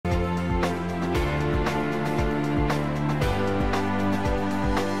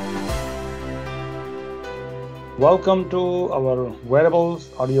Welcome to our Wearables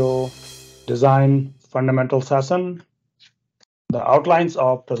audio design fundamental session. The outlines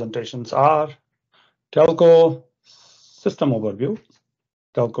of presentations are Telco system overview,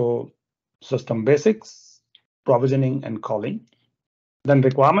 Telco system basics, provisioning and calling. Then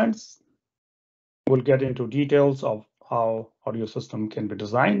requirements. We'll get into details of how audio system can be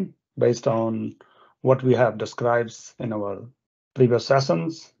designed based on what we have described in our previous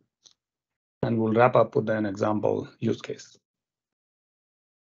sessions. And we'll wrap up with an example use case.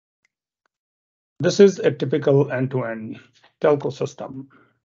 This is a typical end-to-end telco system.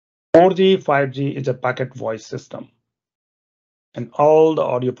 4G, 5G is a packet voice system, and all the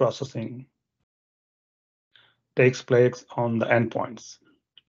audio processing takes place on the endpoints.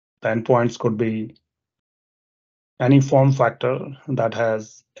 The endpoints could be any form factor that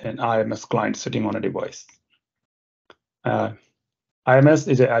has an IMS client sitting on a device. IMS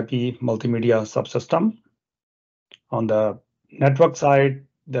is an IP multimedia subsystem. On the network side,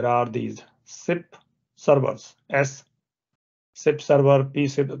 there are these SIP servers, SIP server,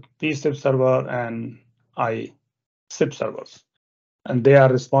 PSIP server, and SIP servers. And they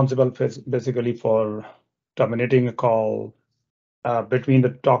are responsible basically for terminating a call between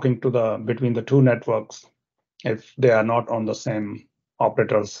the two networks if they are not on the same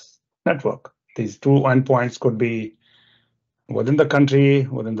operator's network. These two endpoints could be within the country,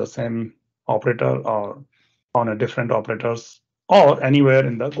 within the same operator, or on a different operators, or anywhere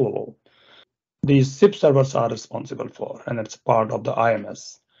in the global. These SIP servers are responsible for, and it's part of the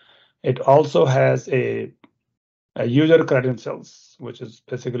IMS. It also has a user credentials, which is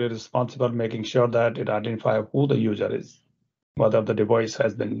basically responsible making sure that it identifies who the user is, whether the device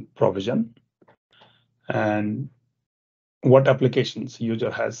has been provisioned, and what applications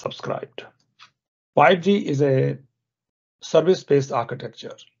user has subscribed. 5G is a service-based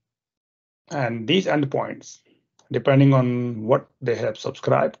architecture, and these endpoints, depending on what they have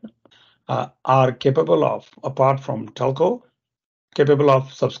subscribed, are capable of, apart from telco, capable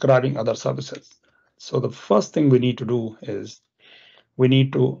of subscribing other services. So the first thing we need to do is we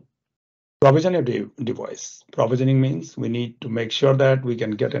need to provision a device. Provisioning means we need to make sure that we can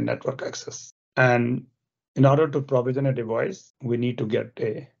get a network access. And in order to provision a device, we need to get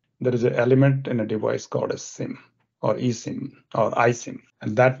there is an element in a device called a SIM or eSIM or iSIM,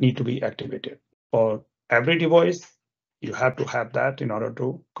 and that need to be activated. For every device, you have to have that in order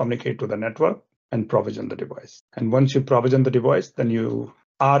to communicate to the network and provision the device. And once you provision the device, then you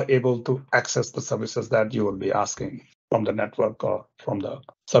are able to access the services that you will be asking from the network or from the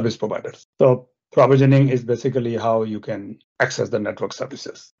service providers. So provisioning is basically how you can access the network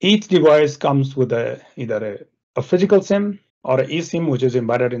services. Each device comes with either a physical SIM or an eSIM, which is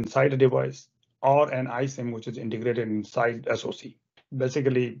embedded inside a device, or an iSIM, which is integrated inside SoC.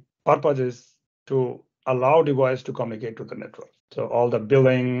 Basically, purpose is to allow device to communicate to the network. So all the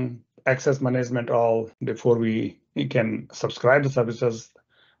billing, access management, all before we can subscribe the services,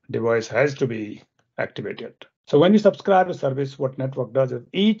 device has to be activated. So when you subscribe to service, what network does is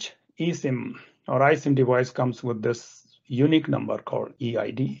each eSIM or iSIM device comes with this unique number called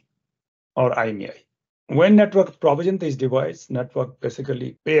EID or IMEI. When network provision this device, network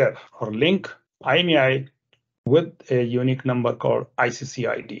basically pair or link IMEI with a unique number called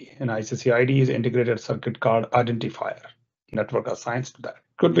ICC-ID. And ICC-ID is integrated circuit card identifier. Network assigns to that.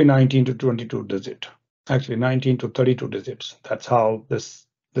 Could be 19 to 22 digit. Actually 19 to 32 digits. That's how this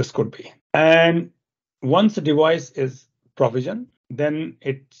could be. And once the device is provisioned, then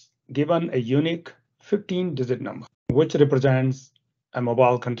it's given a unique 15-digit number, which represents a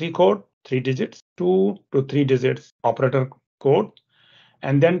mobile country code, 3 digits, 2 to 3 digits operator code,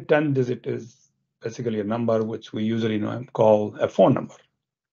 and then 10 digit is basically a number which we usually call a phone number.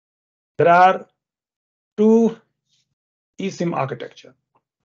 There are two eSIM architecture,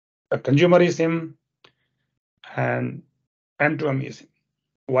 a consumer eSIM and M2M eSIM.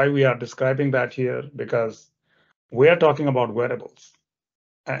 Why we are describing that here? Because we are talking about wearables.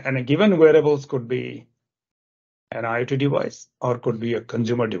 And a given wearables could be an IoT device or could be a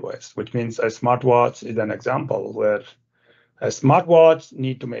consumer device, which means a smartwatch is an example where a smartwatch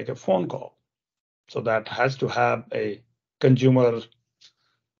need to make a phone call. So that has to have a consumer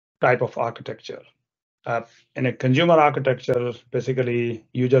type of architecture. In a consumer architecture, basically,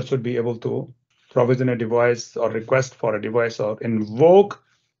 users should be able to provision a device or request for a device or invoke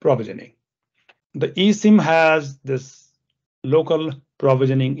provisioning. The eSIM has this local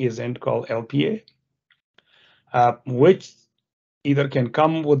provisioning agent called LPA, which either can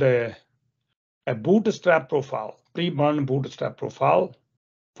come with a bootstrap profile, pre-burned bootstrap profile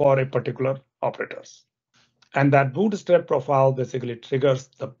for a particular operators. And that bootstrap profile basically triggers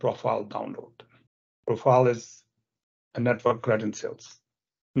the profile download. Profile is network credentials.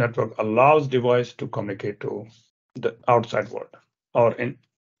 Network allows device to communicate to the outside world or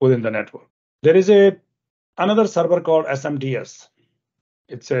within the network. There is another server called SMDS.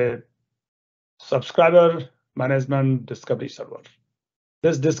 It's a subscriber management discovery server.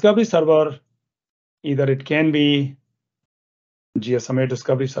 This discovery server, either it can be GSMA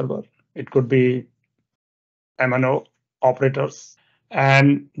discovery server, it could be MNO operators.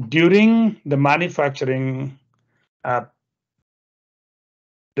 And during the manufacturing,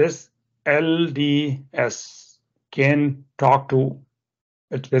 this LDS can talk to,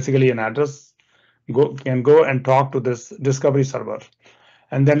 it's basically an address, can go and talk to this discovery server.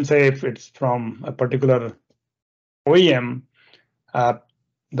 And then say if it's from a particular OEM,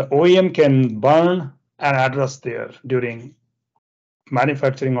 the OEM can burn an address there during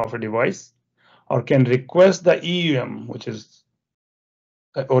manufacturing of a device, or can request the EUM, which is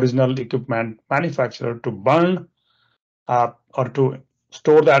the original equipment manufacturer, to burn or to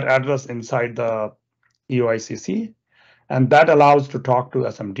store that address inside the EOICC, and that allows to talk to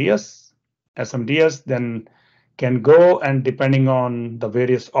SMDS. SMDS then can go and, depending on the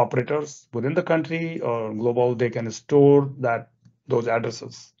various operators within the country or global, they can store those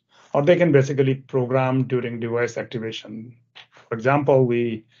addresses, or they can basically program during device activation. For example,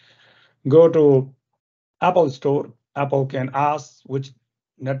 we go to Apple Store. Apple can ask which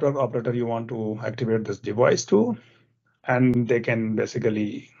network operator you want to activate this device to, and they can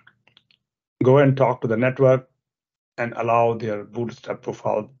basically go and talk to the network and allow their bootstrap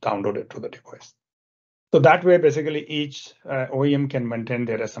profile downloaded to the device. So that way, basically, each OEM can maintain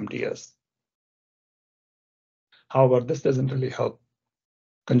their SMTS. However, this doesn't really help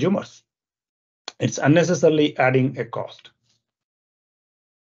consumers. It's unnecessarily adding a cost.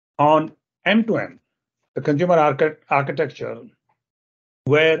 On M2M, the consumer architecture,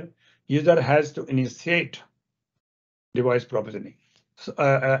 where user has to initiate device provisioning. So,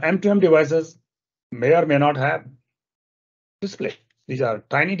 M2M devices may or may not have display. These are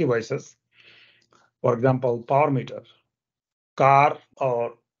tiny devices. For example, power meter, car,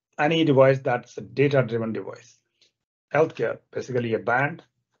 or any device that's a data-driven device. Healthcare, basically a band,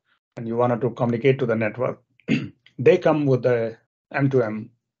 and you wanted to communicate to the network. They come with the M2M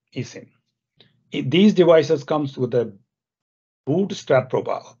eSIM. These devices comes with a bootstrap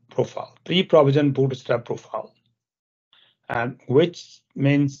profile, pre-provisioned bootstrap profile, and which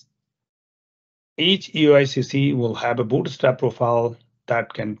means each EOICC will have a bootstrap profile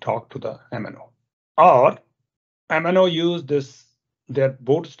that can talk to the MNO. Or MNO use their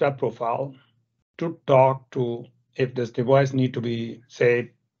bootstrap profile to talk to, if this device need to be,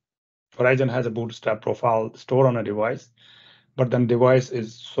 say, Verizon has a bootstrap profile stored on a device, but then device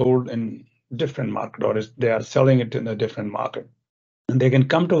is sold in different market, or they are selling it in a different market. And they can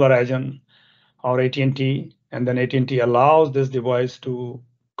come to Verizon or AT&T, and then AT&T allows this device to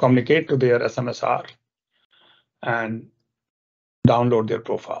communicate to their SMSR and download their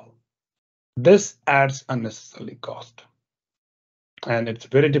profile. This adds unnecessary cost. And it's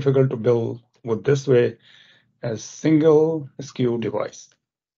very difficult to build with this way a single SKU device.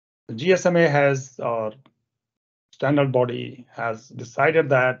 The GSMA has, or standard body has decided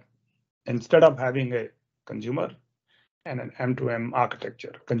that instead of having a consumer and an M2M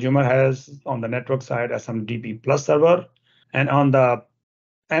architecture, consumer has on the network side SMDP plus server, and on the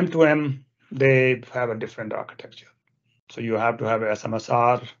M2M, they have a different architecture. So you have to have a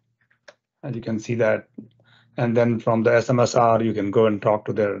SMSR, as you can see that. And then from the SMSR, you can go and talk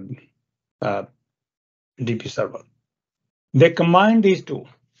to their DP server. They combine these two,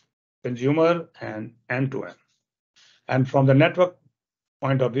 consumer and M2M. And from the network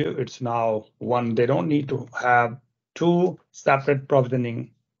point of view, it's now one. They don't need to have two separate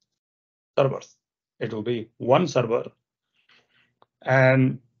provisioning servers. It will be one server,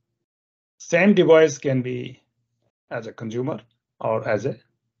 and same device can be as a consumer or as a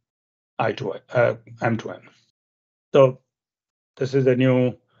M2M. So this is a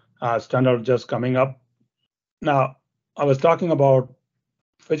new standard just coming up. Now, I was talking about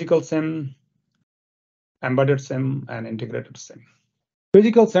physical SIM, embedded SIM, and integrated SIM.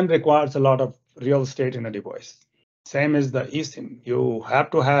 Physical SIM requires a lot of real estate in a device. Same as the eSIM. You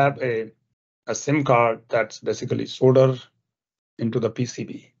have to have a SIM card that's basically soldered into the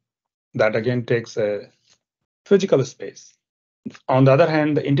PCB. That again takes a physical space. On the other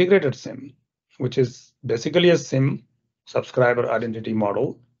hand, the integrated SIM, which is basically a SIM subscriber identity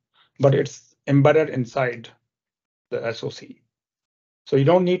model, but it's embedded inside the SoC. So you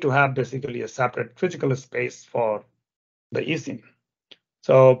don't need to have basically a separate physical space for the eSIM.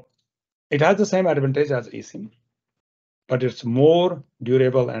 So it has the same advantage as eSIM, but it's more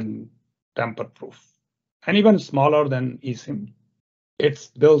durable and tamper-proof. and even smaller than eSIM. It's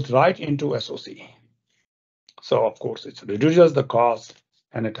built right into SoC. So of course, it reduces the cost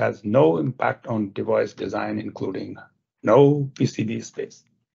and it has no impact on device design, including no PCB space.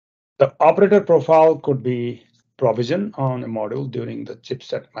 The operator profile could be provisioned on a module during the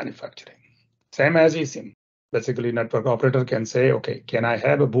chipset manufacturing. Same as eSIM. Basically, network operator can say, okay, can I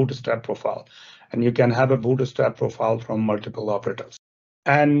have a bootstrap profile? And you can have a bootstrap profile from multiple operators.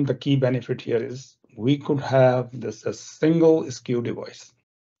 And the key benefit here is we could have this a single SKU device.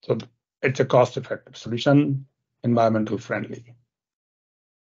 So it's a cost-effective solution, environmental friendly.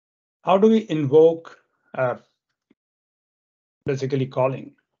 How do we invoke basically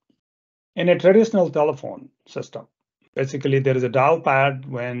calling? In a traditional telephone system, basically there is a dial pad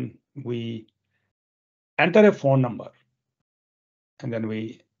when we enter a phone number and then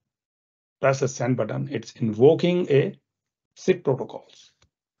we press the send button. It's invoking a SIP protocols.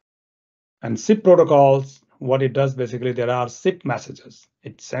 And SIP protocols, what it does basically, there are SIP messages.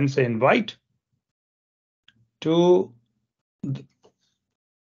 It sends an invite to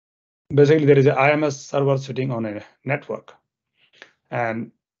basically there is an IMS server sitting on a network,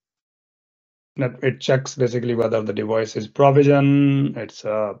 and it checks basically whether the device is provisioned, it's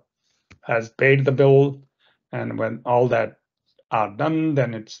has paid the bill, and when all that are done,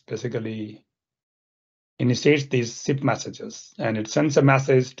 then it's basically initiates these SIP messages, and it sends a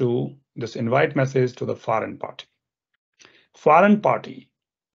message to this invite message to the foreign party. Foreign party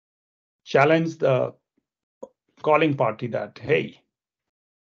challenge the calling party that, hey,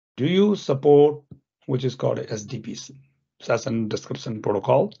 do you support, which is called a SDP, session description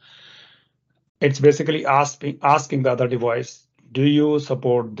protocol. It's basically asking the other device, do you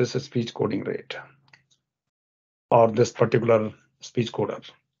support this speech coding rate or this particular speech coder?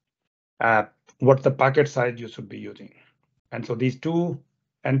 What the packet size you should be using. And so these two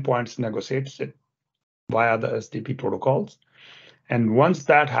endpoints negotiates it via the SDP protocols. And once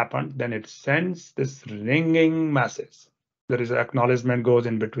that happened, then it sends this ringing message. There is an acknowledgement goes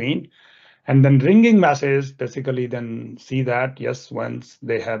in between. And then ringing message basically then see that, yes, once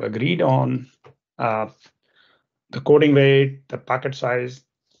they have agreed on the coding rate, the packet size,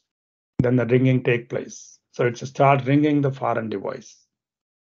 then the ringing take place. So it's start ringing the foreign device.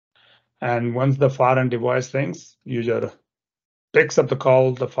 And once the foreign device rings, user picks up the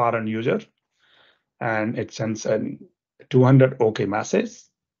call, the foreign user, and it sends a 200 OK message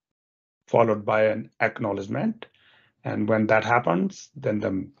followed by an acknowledgement. And when that happens,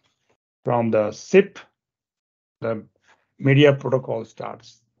 then from the SIP, the media protocol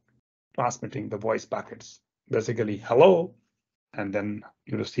starts transmitting the voice packets. Basically, hello, and then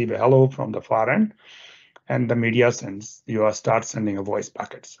you receive a hello from the far end, and the media sends, start sending a voice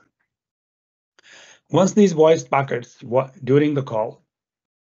packets. Once these voice packets, during the call,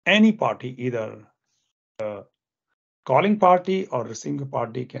 any party, either the calling party or receiving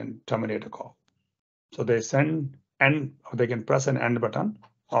party, can terminate a call. So they send end, or they can press an end button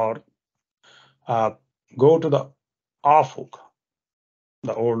or go to the off hook,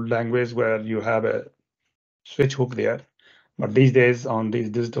 the old language where you have a switch hook there. But these days on these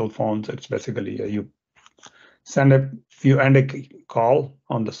digital phones, it's basically you end a call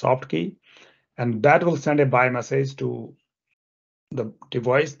on the soft key, and that will send a bye message to the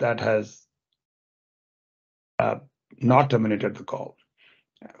device that has not terminated the call,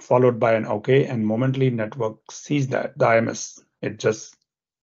 followed by an OK, and momently network sees that the IMS, it just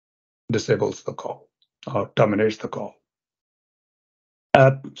disables the call or terminates the call.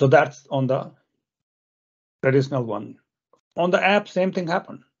 So that's on the traditional one. On the app, same thing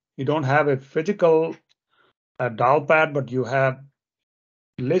happened. You don't have a physical dial pad, but you have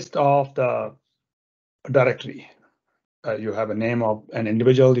list of the directory. You have a name of an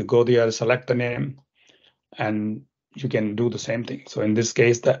individual, you go there, select the name, and you can do the same thing. So in this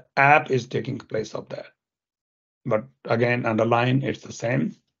case, the app is taking place of that. But again, underline, it's the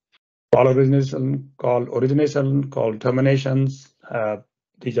same. Call origination, call terminations.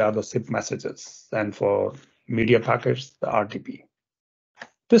 These are the SIP messages. And for media packets, the RTP.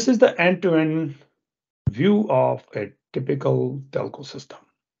 This is the end-to-end view of a typical telco system.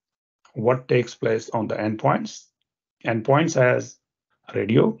 What takes place on the endpoints? Endpoints has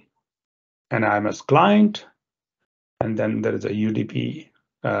radio, an IMS client, and then there is a UDP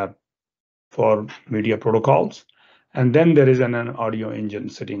for media protocols. And then there is an audio engine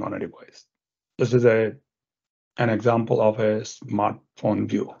sitting on a device. This is an example of a smartphone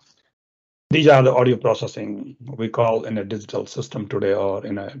view. These are the audio processing we call in a digital system today, or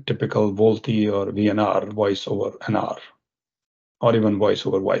in a typical VoLTE or VNR, voice over NR, or even voice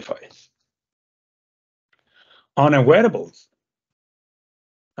over Wi-Fi. On a wearables,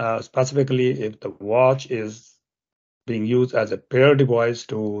 specifically if the watch is being used as a pair device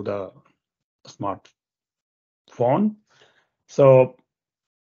to the smartphone. So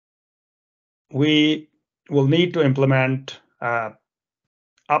we will need to implement up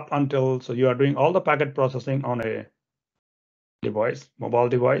until, so you are doing all the packet processing on a device, mobile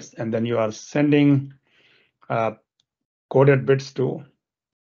device, and then you are sending coded bits to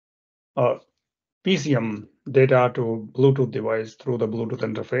PCM data to Bluetooth device through the Bluetooth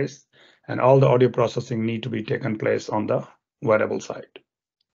interface, and all the audio processing need to be taken place on the wearable side.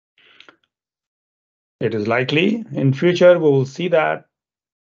 It is likely in future we will see that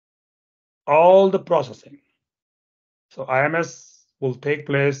all the processing, so IMS will take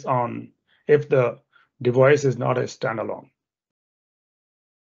place on if the device is not a standalone.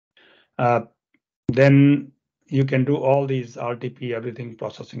 Then you can do all these RTP, everything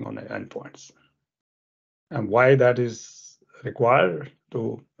processing on endpoints. And why that is required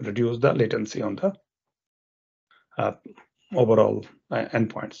to reduce the latency on the overall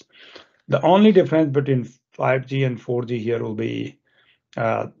endpoints. The only difference between 5G and 4G here will be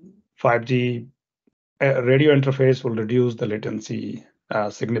 5G radio interface will reduce the latency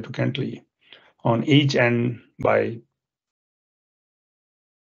significantly on each end by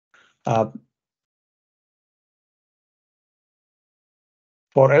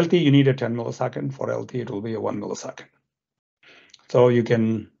for LT, you need a 10 millisecond. For LT, it will be a 1 millisecond. So you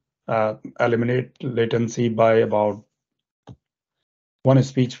can eliminate latency by about one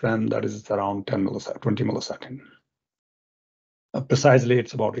speech frame, that is around 10 millisecond, 20 millisecond. Precisely,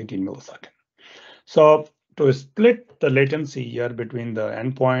 it's about 18 millisecond. So to split the latency here between the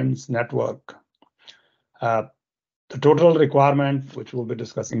endpoints network, the total requirement, which we'll be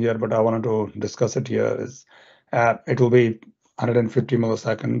discussing here, but I wanted to discuss it here, is it will be 150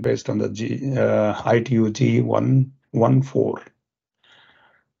 millisecond based on the ITU G114.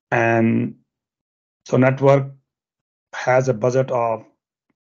 And so network has a budget of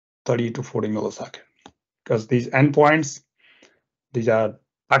 30 to 40 millisecond because these endpoints, these are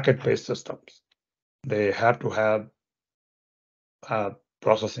packet-based systems. They have to have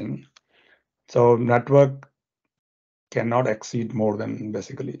processing. So network cannot exceed more than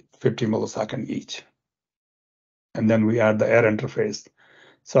basically 50 millisecond each. And then we add the air interface.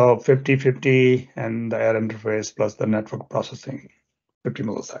 So 50-50 and the air interface plus the network processing, 50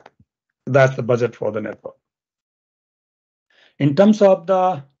 millisecond. That's the budget for the network. In terms of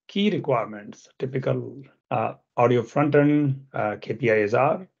the key requirements, typical audio front-end KPIs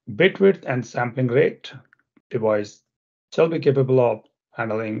are bit width and sampling rate. Device shall be capable of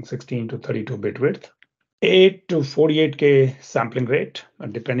handling 16 to 32 bit width, 8 to 48K sampling rate,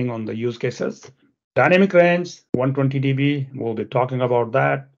 depending on the use cases. Dynamic range, 120 dB, we'll be talking about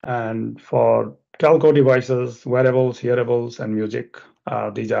that. And for telco devices, wearables, hearables, and music,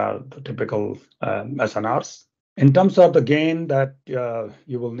 these are the typical SNRs. In terms of the gain that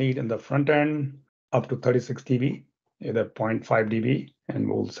you will need in the front end, up to 36 dB, either 0.5 dB, and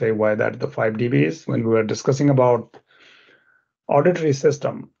we'll say why that the 5 dB is when we were discussing about auditory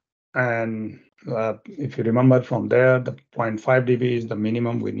system. And if you remember from there, the 0.5 dB is the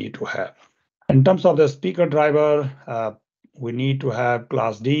minimum we need to have. In terms of the speaker driver, we need to have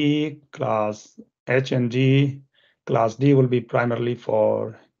class D, class H and G. Class D will be primarily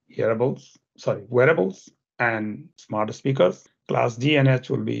for wearables and smart speakers. Class G and H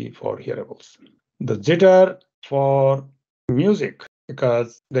will be for hearables. The jitter for music,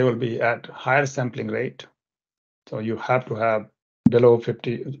 because they will be at higher sampling rate. So you have to have below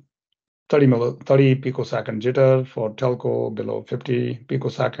 30 picosecond jitter for telco, below 50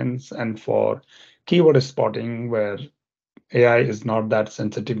 picoseconds, and for keyword spotting, where AI is not that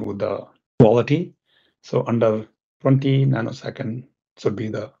sensitive with the quality. So under 20 nanosecond should be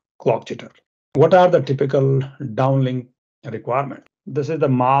the clock jitter. What are the typical downlink requirements? This is the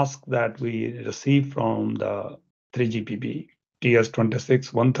mask that we receive from the 3GPP,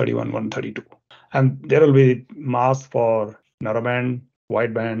 TS26, 131, 132. And there will be masks for narrowband,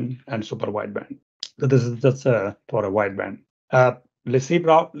 wideband, and super wideband. So this is just for a wideband. Receive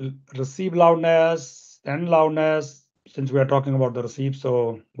loudness, send loudness. Since we are talking about the receive,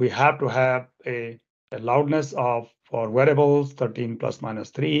 so we have to have a loudness of, for wearables, 13 plus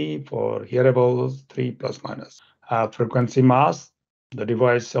minus 3, for hearables, 3 plus minus. Frequency mask, the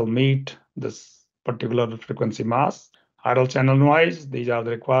device shall meet this particular frequency mask. Idle channel noise, these are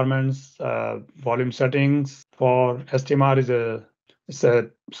the requirements. Volume settings for STMR is a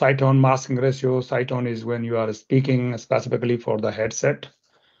side tone masking ratio. Side tone is when you are speaking specifically for the headset.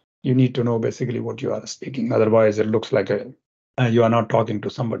 You need to know basically what you are speaking. Otherwise, it looks like you are not talking to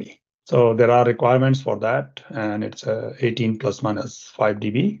somebody. So there are requirements for that, and it's 18 plus minus 5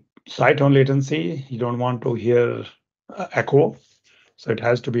 dB. Site on latency, you don't want to hear echo, so it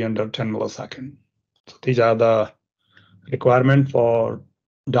has to be under 10 millisecond. So these are the requirement for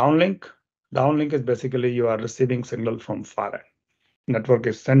downlink. Downlink is basically you are receiving signal from far end. Network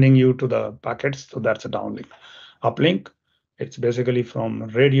is sending you to the packets, so that's a downlink. Uplink, it's basically from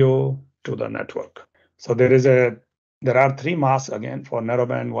radio to the network. So there are three masks again for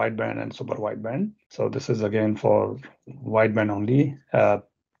narrowband, wideband, and super wideband. So this is again for wideband only.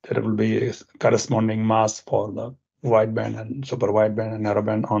 There will be a corresponding mask for the wideband and super wideband and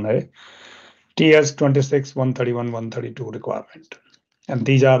narrowband on a TS 26, 131, 132 requirement. And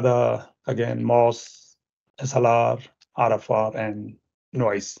these are the, again, MOS, SLR, RFR, and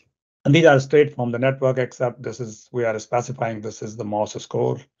noise. And these are straight from the network, except we are specifying this is the MOS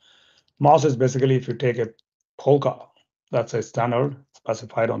score. MOS is basically if you take a polka, that's a standard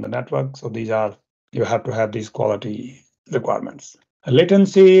specified on the network. So you have to have these quality requirements.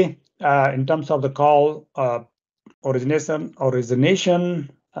 Latency, in terms of the call, origination,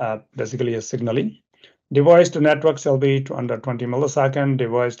 basically is signaling. Device to network shall be under 20 millisecond,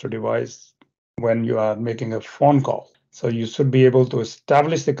 device to device when you are making a phone call. So you should be able to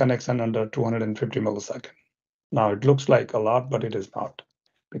establish the connection under 250 millisecond. Now it looks like a lot, but it is not,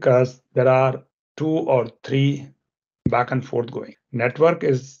 because there are 2 or 3 back and forth going.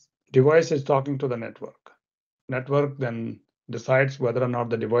 Device is talking to the network. Network then decides whether or not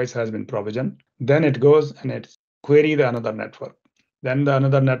the device has been provisioned. Then it goes and it query the another network. Then the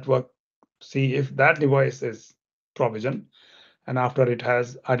another network see if that device is provisioned. And after it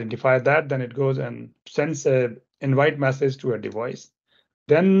has identified that, then it goes and sends an invite message to a device.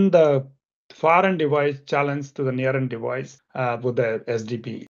 Then the far end device challenge to the near end device with the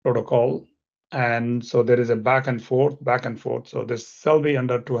SDP protocol. And so there is a back and forth. So this shall be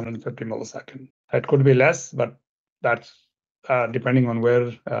under 250 millisecond. It could be less, but that's depending on where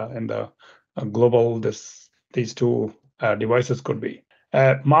in the global these two devices could be.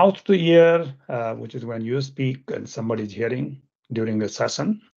 Mouth to ear, which is when you speak and somebody's hearing during the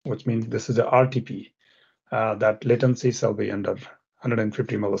session, which means this is a RTP. That latency shall be under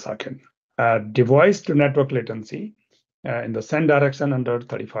 150 millisecond. Device to network latency in the send direction under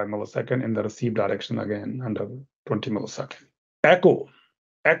 35 millisecond, in the receive direction again under 20 millisecond.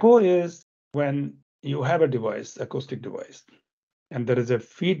 Echo is when you have a device, acoustic device, and there is a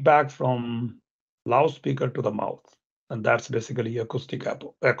feedback from loudspeaker to the mouth, and that's basically acoustic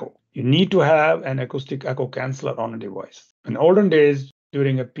echo. You need to have an acoustic echo canceller on a device. In olden days,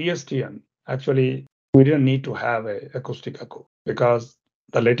 during a PSTN, actually, we didn't need to have an acoustic echo because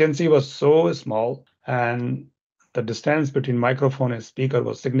the latency was so small and the distance between microphone and speaker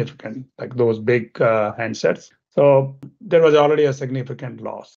was significant, like those big handsets. So there was already a significant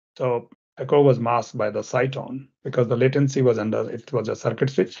loss. So echo was masked by the site-on because the latency was it was a circuit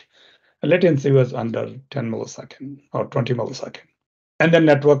switch. The latency was under 10 millisecond or 20 millisecond. And then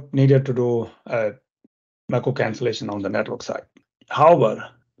network needed to do echo cancellation on the network side. However,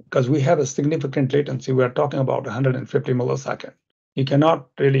 because we have a significant latency, we are talking about 150 millisecond. You cannot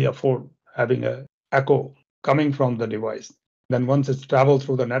really afford having an echo coming from the device. Then once it's traveled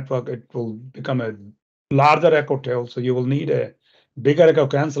through the network, it will become a larger echo tail. So you will need a bigger echo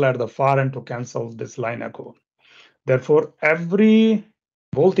cancel at the far end to cancel this line echo. Therefore, every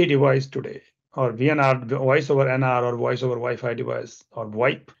VoLTE device today, or VNR, voice over NR, or voice over Wi-Fi device, or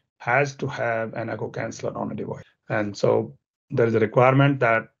VoIP, has to have an echo canceller on a device. And so there is a requirement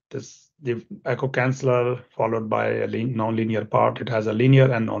that the echo canceller followed by a non-linear part. It has a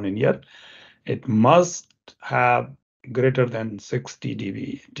linear and non-linear. It must have greater than 60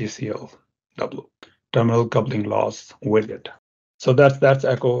 dB TCLW, terminal coupling loss with it. So that's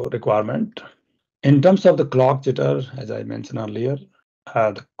echo requirement. In terms of the clock jitter, as I mentioned earlier,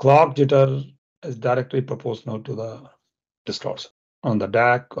 the clock jitter is directly proportional to the distortion on the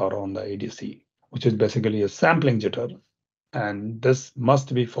DAC or on the ADC, which is basically a sampling jitter. And this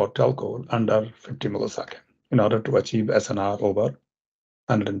must be for telco under 50 millisecond in order to achieve SNR over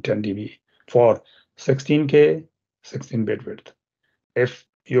 110 dB for 16K, 16-bit width. If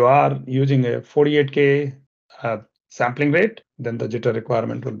you are using a 48K sampling rate, then the jitter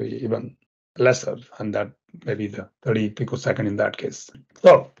requirement will be even lesser, and that maybe the 30 picosecond in that case.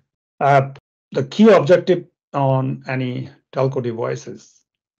 So the key objective on any telco device is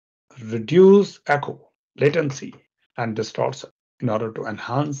reduce echo, latency, and distortion in order to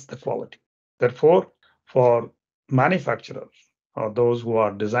enhance the quality. Therefore, for manufacturers or those who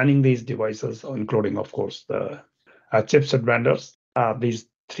are designing these devices, including, of course, the chipset vendors, these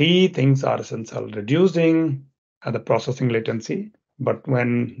three things are essential: reducing the processing latency But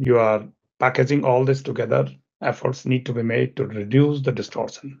when you are packaging all this together, efforts need to be made to reduce the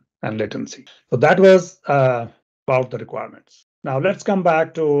distortion and latency. So that was about the requirements. Now let's come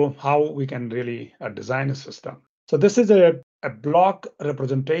back to how we can really design a system. So this is a block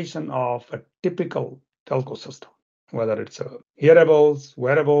representation of a typical telco system, whether it's a hearables,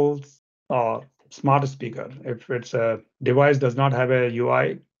 wearables, or smart speaker. If it's a device does not have a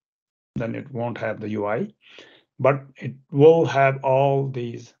UI, then it won't have the UI, but it will have all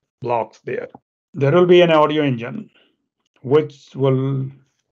these blocks there. There will be an audio engine which will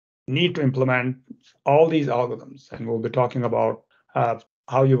need to implement all these algorithms, and we'll be talking about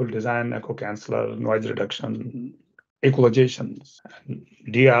how you will design echo canceller, noise reduction, equalizations, and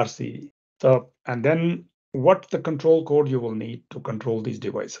DRC. So, and then what's the control code you will need to control these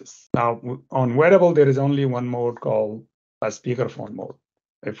devices? Now, on wearable, there is only one mode called a speakerphone mode.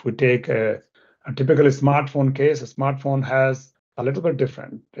 If we take a typical smartphone case, a smartphone has a little bit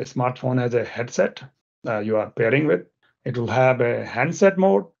different. A smartphone has a headset you are pairing with. It will have a handset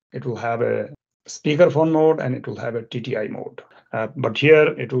mode, it will have a speakerphone mode, and it will have a TTI mode. But here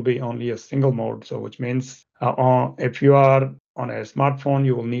it will be only a single mode. So which means if you are on a smartphone,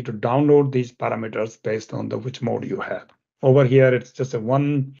 you will need to download these parameters based on the which mode you have. Over here, it's just a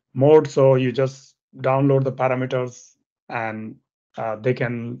one mode. So you just download the parameters and they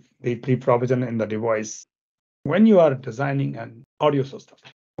can be pre-provisioned in the device. When you are designing an audio system,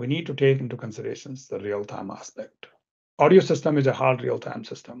 we need to take into considerations the real-time aspect. Audio system is a hard real-time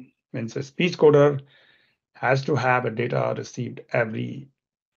system. Means a speech coder has to have a data received every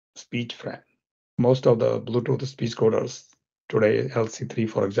speech frame. Most of the Bluetooth speech coders today, LC3,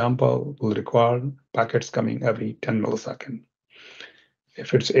 for example, will require packets coming every 10 milliseconds.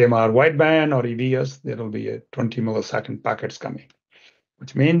 If it's AMR wideband or EVS, there will be a 20 millisecond packets coming,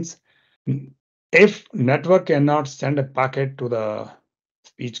 which means if network cannot send a packet to the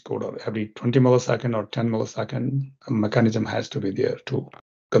speech coder every 20 millisecond or 10 millisecond, a mechanism has to be there to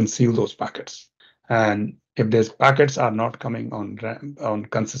conceal those packets. And if these packets are not coming on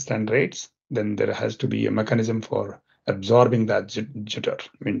consistent rates, then there has to be a mechanism for absorbing that jitter,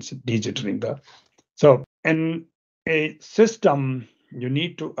 means dejittering the. So in a system, you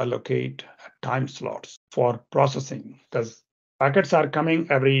need to allocate time slots for processing, because packets are coming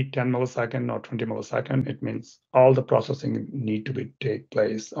every 10 millisecond or 20 millisecond. It means all the processing need to be take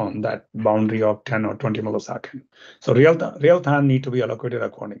place on that boundary of 10 or 20 millisecond. So real time need to be allocated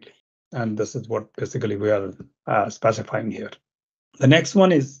accordingly. And this is what basically we are specifying here. The next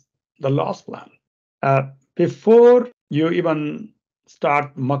one is the loss plan. Before you even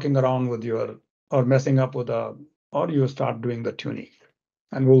start mucking around with your or messing up with or you start doing the tuning,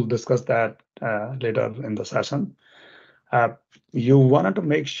 and we'll discuss that later in the session. You wanted to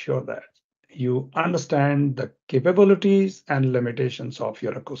make sure that you understand the capabilities and limitations of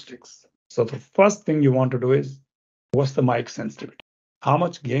your acoustics. So the first thing you want to do is, what's the mic sensitivity? How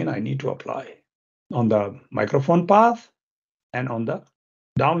much gain I need to apply on the microphone path and on the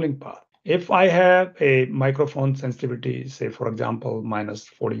downlink path. If I have a microphone sensitivity, say for example, minus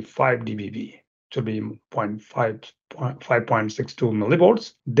 45 dBV, to be 5.62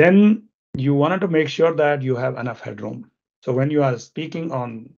 millivolts, then you wanted to make sure that you have enough headroom. So when you are speaking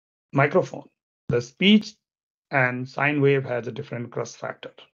on microphone, the speech and sine wave has a different crust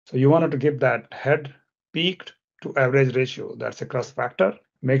factor. So you wanted to give that head peaked to average ratio. That's a crust factor.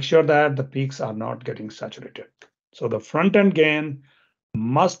 Make sure that the peaks are not getting saturated. So the front end gain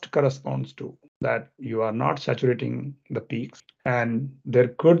must correspond to that you are not saturating the peaks, and there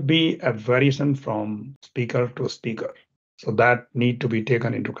could be a variation from speaker to speaker. So that need to be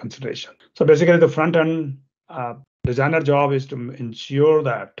taken into consideration. So basically the front end designer job is to ensure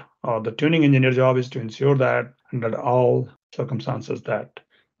that, or the tuning engineer job is to ensure that under all circumstances that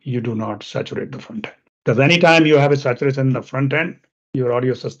you do not saturate the front end. Because anytime you have a saturation in the front end, your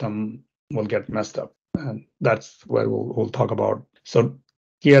audio system will get messed up. And that's where we'll talk about. So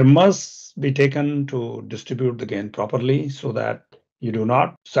care must be taken to distribute the gain properly so that you do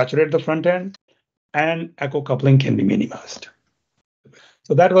not saturate the front end and echo coupling can be minimized.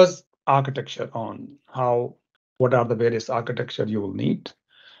 So that was architecture on what are the various architecture you will need.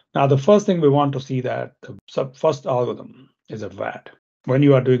 Now, the first thing we want to see that the first algorithm is a VAD. When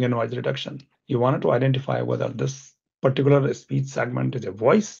you are doing a noise reduction, you wanted to identify whether this particular speech segment is a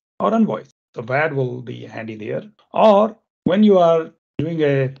voice or unvoiced. So VAD will be handy there. Or when you are doing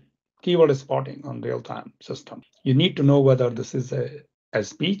a keyword spotting on real-time system, you need to know whether this is a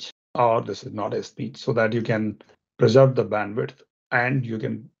speech or this is not a speech, so that you can preserve the bandwidth and you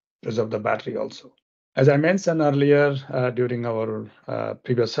can preserve the battery also. As I mentioned earlier during our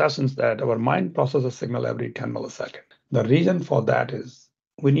previous sessions, that our mind processes signal every 10 milliseconds. The reason for that is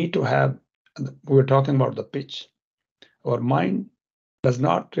we need to have, we were talking about the pitch. Our mind does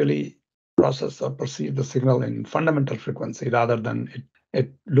not really process or perceive the signal in fundamental frequency, rather than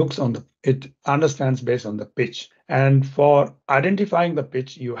it looks on it understands based on the pitch. And for identifying the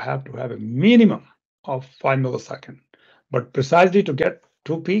pitch, you have to have a minimum of 5 milliseconds. But precisely to get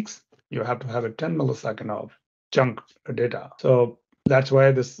two peaks, you have to have a 10 millisecond of chunk data. So that's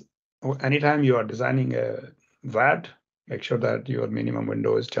why anytime you are designing a VAD, make sure that your minimum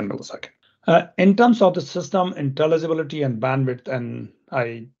window is 10 milliseconds. In terms of the system intelligibility and bandwidth, and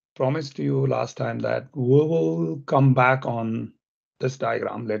I promised you last time that we will come back on this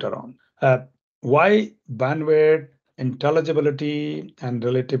diagram later on. Why bandwidth, intelligibility, and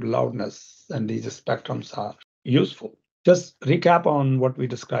relative loudness and these spectrums are useful. Just recap on what we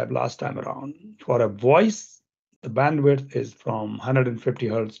described last time around. For a voice, the bandwidth is from 150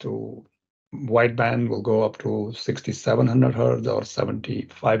 hertz to wideband will go up to 6700 hertz or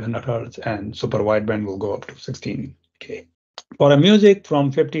 7500 hertz, and super wideband will go up to 16K. For a music,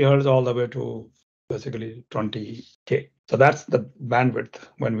 from 50 hertz all the way to basically 20K. So that's the bandwidth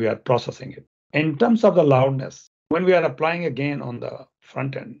when we are processing it. In terms of the loudness, when we are applying a gain on the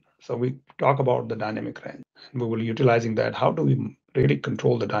front end, so we talk about the dynamic range. We will utilizing that. How do we really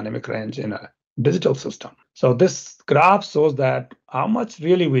control the dynamic range in a digital system? So this graph shows that how much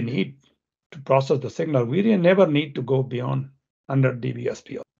really we need to process the signal. We really never need to go beyond 100 dB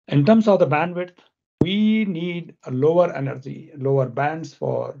SPL. In terms of the bandwidth, we need a lower energy, lower bands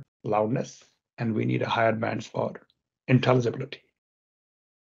for loudness, and we need a higher bands for intelligibility.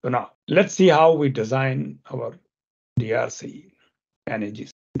 So now let's see how we design our DRC and AGC.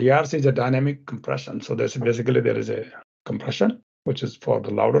 DRC is a dynamic compression. So there is a compression, which is for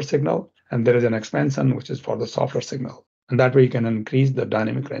the louder signal, and there is an expansion, which is for the softer signal. And that way you can increase the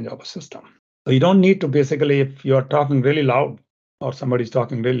dynamic range of a system. So you don't need to basically, if you're talking really loud or somebody's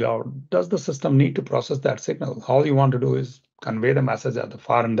talking really loud, does the system need to process that signal? All you want to do is convey the message at the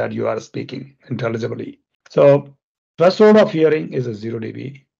far end that you are speaking intelligibly. So threshold of hearing is a 0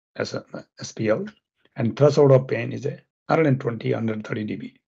 dB SPL, and threshold of pain is a 120, 130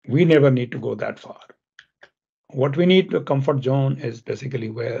 dB. We never need to go that far. What we need to comfort zone is basically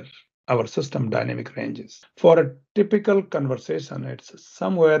where our system dynamic range is. For a typical conversation, it's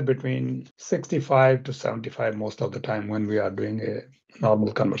somewhere between 65 to 75 most of the time when we are doing a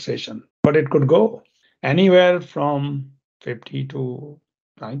normal conversation. But it could go anywhere from 50 to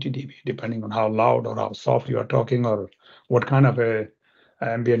 90 dB, depending on how loud or how soft you are talking or what kind of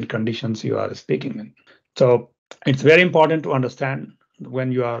ambient conditions you are speaking in. So it's very important to understand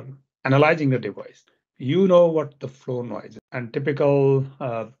when you are analyzing the device. You know what the floor noise is. And typical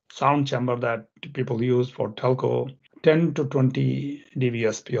sound chamber that people use for telco, 10 to 20 dB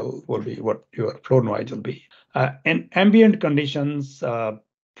SPL will be what your floor noise will be. In ambient conditions, 40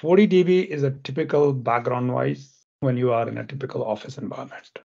 dB is a typical background noise when you are in a typical office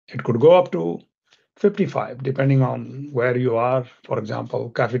environment. It could go up to 55, depending on where you are. For example,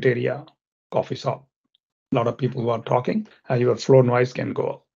 cafeteria, coffee shop. A lot of people who are talking, your floor noise can go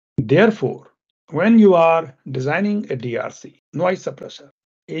up. Therefore, when you are designing a DRC, noise suppressor,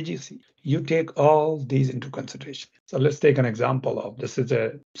 AGC, you take all these into consideration. So let's take an example of this is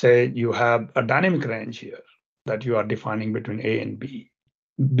say you have a dynamic range here that you are defining between A and B.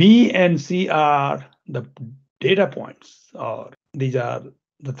 B and C are the data points, or these are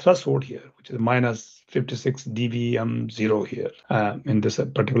the threshold here, which is minus 56 dBm0 here in this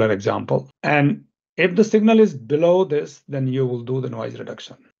particular example. And if the signal is below this, then you will do the noise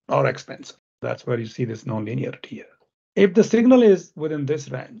reduction or expansion. That's where you see this nonlinearity here. If the signal is within this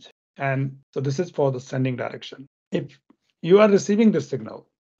range, and so this is for the sending direction. If you are receiving this signal,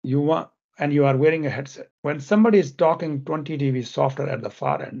 and you are wearing a headset, when somebody is talking 20 dB softer at the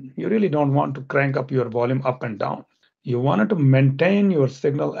far end, you really don't want to crank up your volume up and down. You wanted to maintain your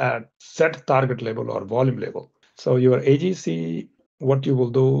signal at set target level or volume level. So your AGC, what you will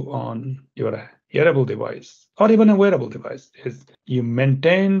do on your hearable device or even a wearable device is you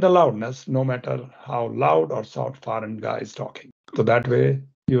maintain the loudness no matter how loud or soft far end guy is talking. So that way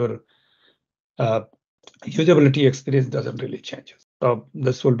your usability experience doesn't really change. So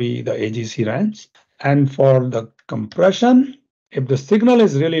this will be the AGC range. And for the compression, if the signal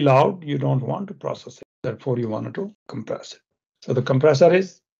is really loud, you don't want to process it. Therefore, you want to compress it. So the compressor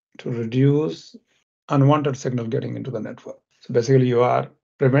is to reduce unwanted signal getting into the network. So basically, you are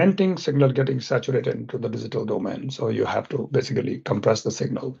preventing signal getting saturated into the digital domain. So you have to basically compress the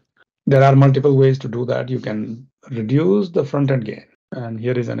signal. There are multiple ways to do that. You can reduce the front-end gain. And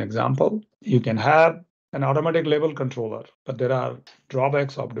here is an example. You can have an automatic label controller, but there are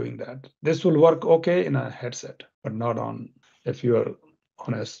drawbacks of doing that. This will work okay in a headset, but not on if you're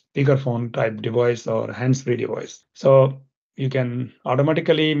on a speakerphone type device or hands-free device. So you can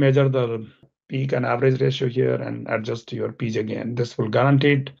automatically measure the peak and average ratio here and adjust your pitch again. This will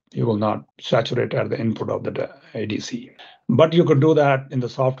guarantee you will not saturate at the input of the ADC. But you could do that in the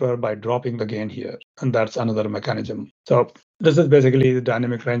software by dropping the gain here, and that's another mechanism. So this is basically the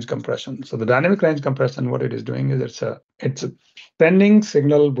dynamic range compression. So the dynamic range compression, what it is doing is it's sending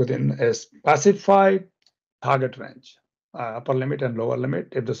signal within a specified target range, upper limit and lower limit.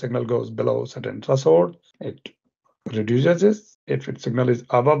 If the signal goes below certain threshold, it reduces this. If its signal is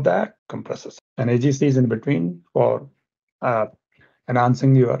above that, compresses. And AGC is in between for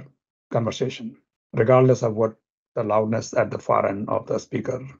enhancing your conversation, regardless of what the loudness at the far end of the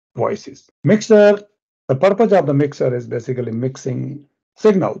speaker voice is. Mixer, the purpose of the mixer is basically mixing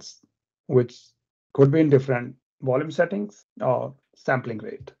signals, which could be in different volume settings or sampling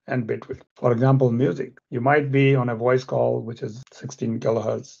rate and bit width. For example, music, you might be on a voice call, which is 16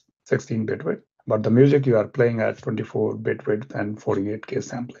 kilohertz, 16 bit width, but the music you are playing at 24 bit width and 48K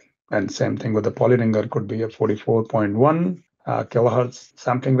sampling. And same thing with the polyringer, could be a 44.1 kilohertz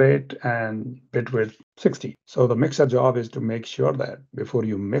sampling rate and bit width 60. So the mixer job is to make sure that before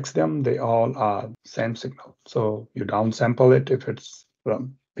you mix them, they all are same signal. So you downsample it if it's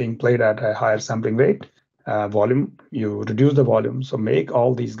being played at a higher sampling rate. Volume, you reduce the volume. So make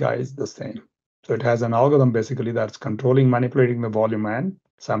all these guys the same. So it has an algorithm basically that's controlling, manipulating the volume and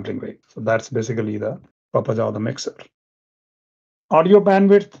sampling rate. So that's basically the purpose of the mixer. Audio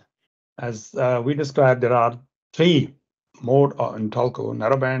bandwidth, as we described, there are three mode in telco: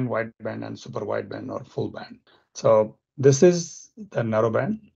 narrowband, wideband, and super wideband or full band. So this is the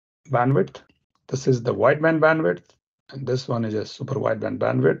narrowband bandwidth. This is the wideband bandwidth, and this one is a super wideband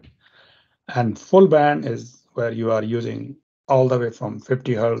bandwidth. And full band is where you are using all the way from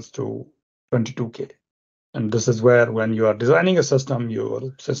 50 hertz to 22K. And this is where, when you are designing a system,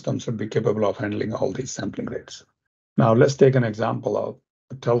 your system should be capable of handling all these sampling rates. Now let's take an example of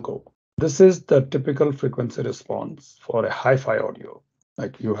a telco. This is the typical frequency response for a hi-fi audio.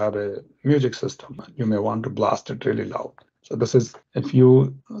 Like you have a music system, you may want to blast it really loud. So this is, if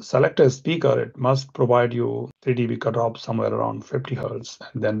you select a speaker, it must provide you 3 dB cutoff somewhere around 50 hertz,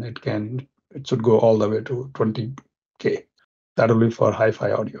 and then it should go all the way to 20K. That will be for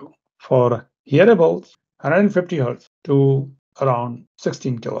hi-fi audio. For hearables, 150 hertz to around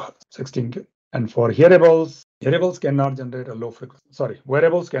 16 kilohertz, 16K. And for hearables cannot generate a low frequency.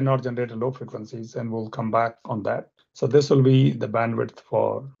 Wearables cannot generate a low frequencies, and we'll come back on that. So this will be the bandwidth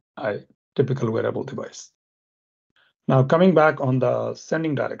for a typical wearable device. Now coming back on the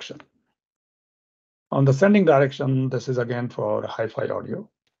sending direction. On the sending direction, this is again for hi-fi audio.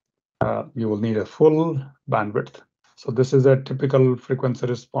 You will need a full bandwidth. So this is a typical frequency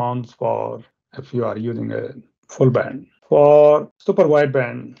response for if you are using a full band. For super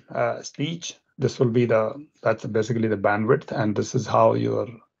wideband speech, this will be that's basically the bandwidth, and this is how your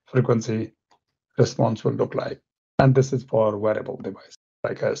frequency response will look like. And this is for wearable device,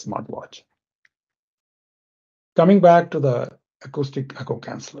 like a smartwatch. Coming back to the acoustic echo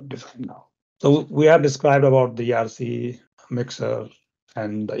canceller design now. So we have described about the ERC, mixer,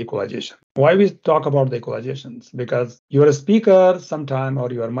 and the equalization. Why we talk about the equalizations? Because your speaker sometime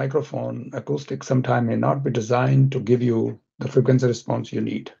or your microphone acoustic sometime may not be designed to give you the frequency response you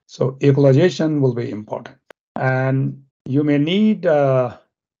need. So equalization will be important. And you may need a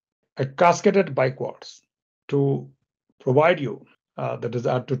cascaded biquartz to provide you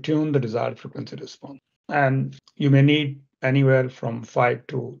to tune the desired frequency response. And you may need anywhere from 5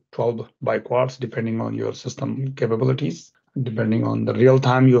 to 12 biquartz, depending on your system capabilities, depending on the real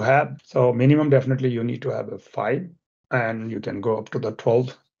time you have. So minimum, definitely you need to have a 5, and you can go up to the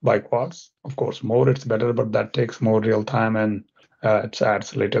 12 biquartz. Of course, more it's better, but that takes more real time, and it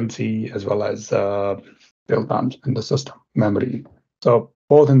adds latency as well as real time in the system memory. So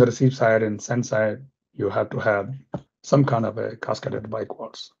both in the receive side and send side, you have to have some kind of a cascaded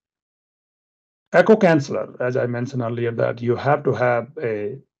biquartz. Echo canceller, as I mentioned earlier, that you have to have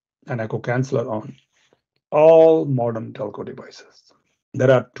an echo canceller on all modern telco devices.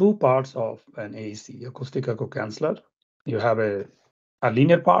 There are two parts of an AEC, acoustic echo canceller. You have a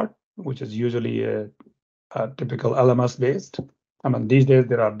linear part, which is usually a typical LMS based. I mean, these days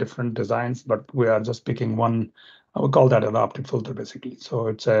there are different designs, but we are just picking one. I would call that adaptive filter, basically. So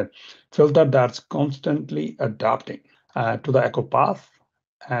it's a filter that's constantly adapting to the echo path.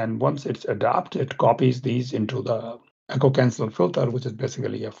 And once it's adapted, it copies these into the echo canceller filter, which is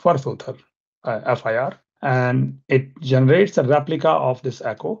basically a FIR filter, FIR. and it generates a replica of this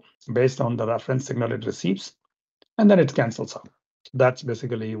echo based on the reference signal it receives, and then it cancels out. That's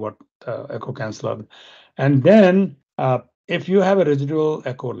basically what echo canceller. And then if you have a residual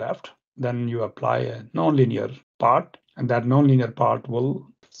echo left, then you apply a nonlinear part, and that nonlinear part will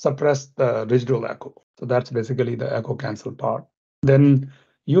suppress the residual echo. So that's basically the echo cancel part. Then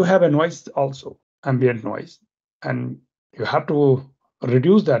you have a noise also, ambient noise, and you have to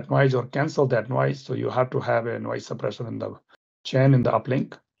reduce that noise or cancel that noise. So you have to have a noise suppressor in the chain in the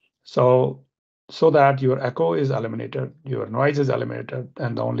uplink. So that your echo is eliminated, your noise is eliminated,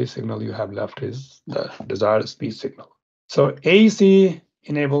 and the only signal you have left is the desired speech signal. So AEC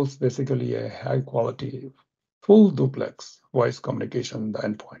enables basically a high quality, full duplex voice communication in the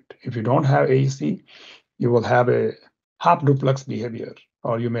endpoint. If you don't have AEC, you will have a half duplex behavior,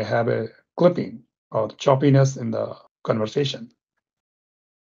 or you may have a clipping or choppiness in the conversation.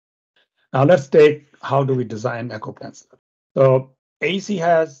 Now let's take how do we design echo canceller. So AEC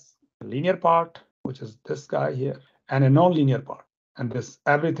has a linear part, which is this guy here, and a non-linear part. And this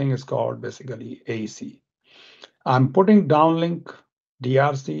everything is called basically AEC. I'm putting downlink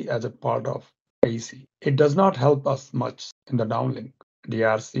DRC as a part of AEC. It does not help us much in the downlink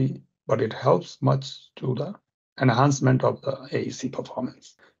DRC, but it helps much to the enhancement of the AEC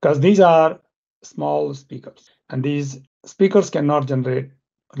performance, because these are small speakers, and these speakers cannot generate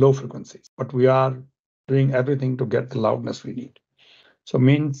low frequencies, but we are doing everything to get the loudness we need. So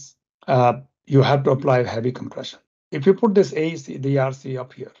means you have to apply heavy compression. If you put this AEC, DRC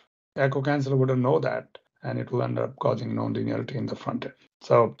up here, echo canceller wouldn't know that, and it will end up causing non-linearity in the front end.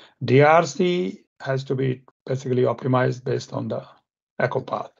 So DRC has to be basically optimized based on the echo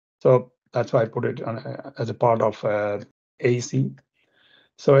path. So that's why I put it on as a part of AEC.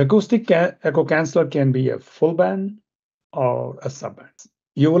 So acoustic echo canceller can be a full band or a subband.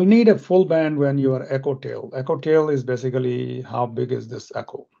 You will need a full band when you are echo tail. Echo tail is basically how big is this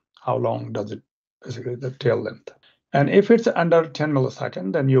echo? How long does it, basically the tail length? And if it's under 10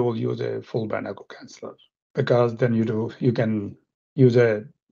 milliseconds, then you will use a full band echo canceller, because then you can use a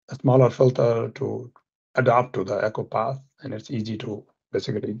smaller filter to adapt to the echo path, and it's easy to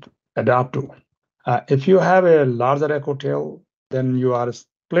basically adapt to. If you have a larger echo tail, then you are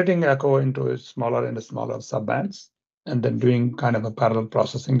splitting echo into smaller and smaller subbands, and then doing kind of a parallel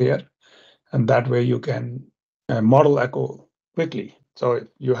processing there. And that way you can model echo quickly. So if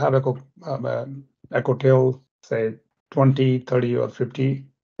you have echo tail, say 20, 30, or 50,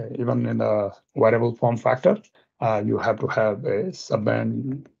 even in the wearable form factor, you have to have a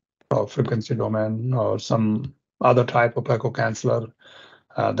subband or frequency domain or some other type of echo canceller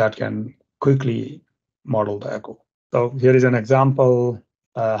that can quickly model the echo. So here is an example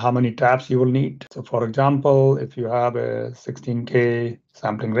how many taps you will need. So for example, if you have a 16K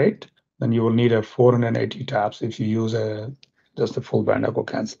sampling rate, then you will need a 480 taps if you use just a full band echo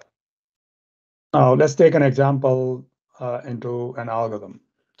canceller. Now let's take an example into an algorithm.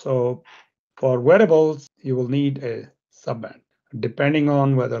 So for wearables, you will need a subband, depending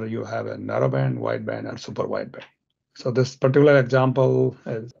on whether you have a narrowband, wideband, or super wideband. So this particular example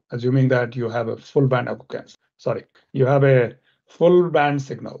is assuming that you have a full band echo canceller. Sorry, you have a full band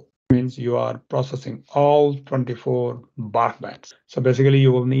signal, means you are processing all 24 bark bands. So basically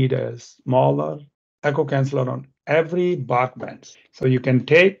you will need a smaller echo canceller on every bark band. So you can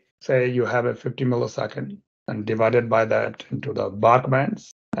take, say you have a 50 millisecond and divided by that into the bark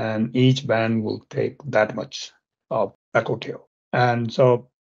bands, and each band will take that much of echo tail. And so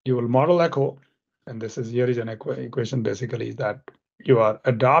you will model echo, and this is here is an equation basically that you are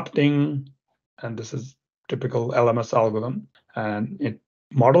adopting, and this is typical LMS algorithm, and it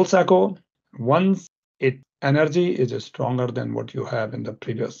models echo once its energy is stronger than what you have in the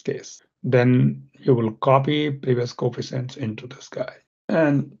previous case. Then you will copy previous coefficients into this guy.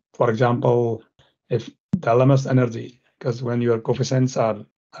 And for example, if the LMS energy, because when your coefficients are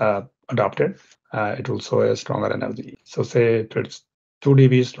adopted, it will show a stronger energy. So say if it's 2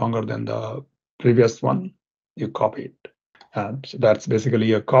 dB stronger than the previous one, you copy it. So that's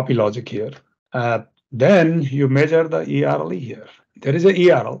basically a copy logic here. Then you measure the ERLE here. There is a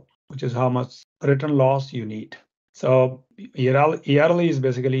ERL, which is how much return loss you need. So ERL is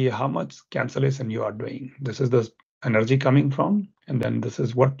basically how much cancellation you are doing. This is the energy coming from, and then this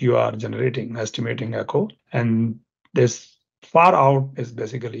is what you are generating, estimating echo. And this far out is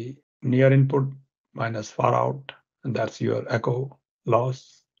basically near input minus far out, and that's your echo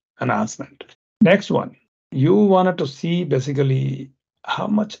loss enhancement. Next one, you wanted to see basically how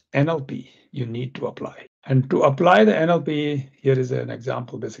much NLP you need to apply. And to apply the NLP, here is an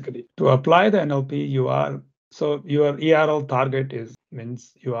example basically. To apply the NLP, so your ERL target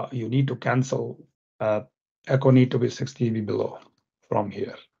means you need to cancel echo need to be 6 dB below from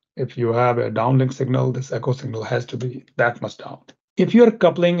here. If you have a downlink signal, this echo signal has to be that much down. If your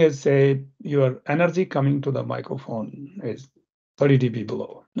coupling is, say, your energy coming to the microphone is 30 dB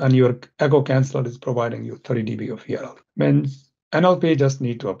below, and your echo canceller is providing you 30 dB of ERL, means NLP just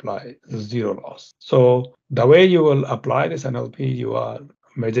need to apply zero loss. So the way you will apply this NLP, you are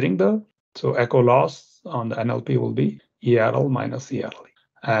measuring so echo loss on the NLP will be ERL minus ERL.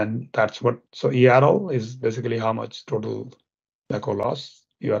 And that's so ERL is basically how much total echo loss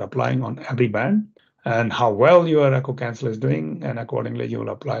you are applying on every band and how well your echo cancel is doing, and accordingly you will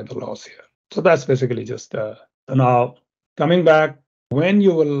apply the loss here. So that's basically just now coming back, when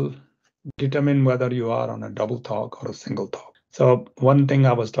you will determine whether you are on a double talk or a single talk. So one thing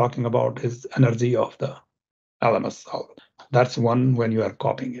I was talking about is energy of the LMS. That's one when you are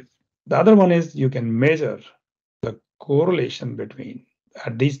copying it. The other one is you can measure the correlation between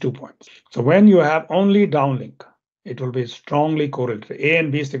at these 2 points. So when you have only downlink, it will be strongly correlated. A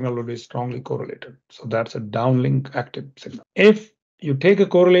and B signal will be strongly correlated. So that's a downlink active signal. If you take a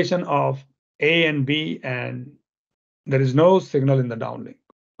correlation of A and B and there is no signal in the downlink,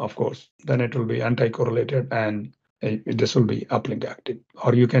 of course, then it will be anti-correlated and this will be uplink active.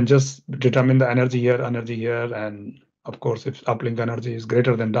 Or you can just determine the energy here, and of course, if uplink energy is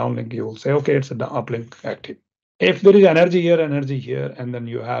greater than downlink, you will say, okay, it's an uplink active. If there is energy here, and then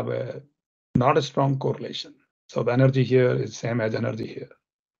you have not a strong correlation. So the energy here is same as energy here,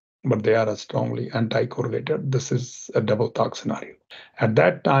 but they are strongly anti-correlated. This is a double talk scenario. At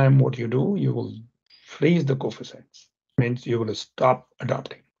that time, what you do, you will freeze the coefficients. Means you will stop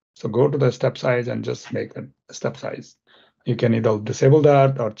adopting. So go to the step size and just make a step size. You can either disable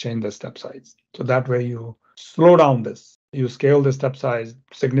that or change the step size. So that way you slow down this. You scale the step size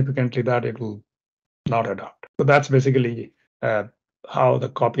significantly that it will not adopt. So that's basically how the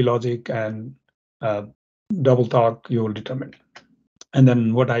copy logic and double talk you will determine. And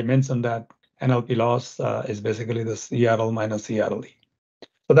then what I mentioned that NLP loss is basically this ERL minus ERLE.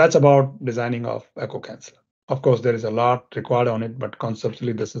 So that's about designing of echo canceller. Of course, there is a lot required on it, but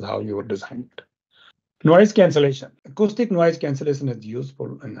conceptually, this is how you would design it. Noise cancellation. Acoustic noise cancellation is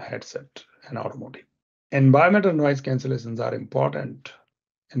useful in headset and automotive. Environmental noise cancellations are important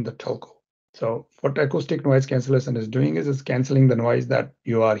in the telco. So what acoustic noise cancellation is doing is canceling the noise that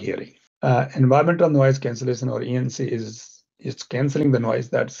you are hearing. Environmental noise cancellation, or ENC, is canceling the noise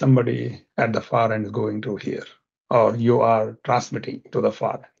that somebody at the far end is going to hear, or you are transmitting to the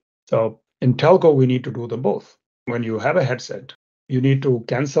far end. So in telco, we need to do them both. When you have a headset, you need to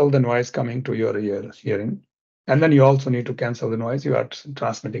cancel the noise coming to your hearing, and then you also need to cancel the noise you are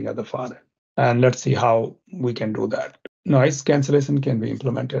transmitting at the far end. And let's see how we can do that. Noise cancellation can be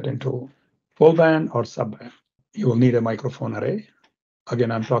implemented into full band or sub band. You will need a microphone array.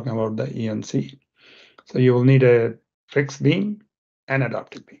 Again, I'm talking about the ENC. So you will need a fixed beam and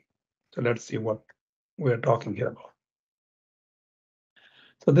adaptive beam. So let's see what we're talking here about.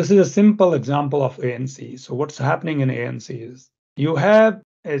 So this is a simple example of ANC. So what's happening in ANC is you have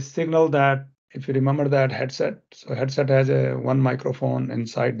a signal that, if you remember that headset, so headset has one microphone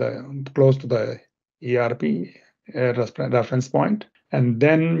inside close to the ERP reference point, and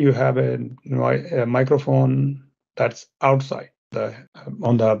then you have a microphone that's outside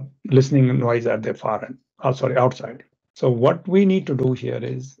on the listening noise at the far end. Outside. So what we need to do here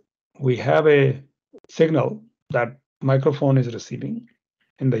is we have a signal that microphone is receiving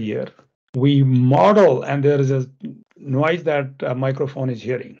in the ear. We model, and there is a noise that a microphone is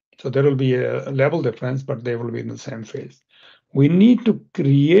hearing. So there will be a level difference, but they will be in the same phase. We need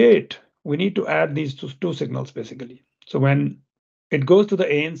to add these two signals basically. So when it goes to the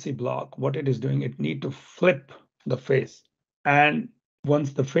ANC block, what it is doing, it need to flip the phase. And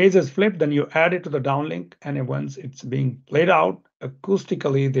once the phase is flipped, then you add it to the downlink, and once it's being played out,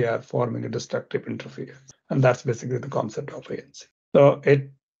 acoustically, they are forming a destructive interference. And that's basically the concept of ANC. So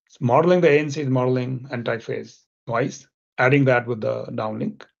it's modeling the ANC is modeling anti-phase noise, adding that with the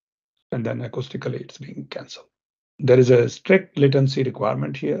downlink, and then acoustically it's being canceled. There is a strict latency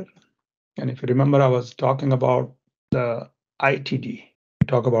requirement here. And if you remember, I was talking about the ITD. We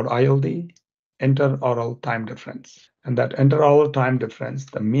talk about ILD, inter-oral time difference. And that inter-oral time difference,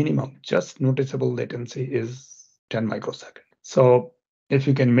 the minimum just noticeable latency is 10 microseconds. So if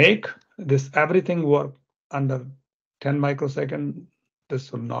you can make everything work under 10 microseconds,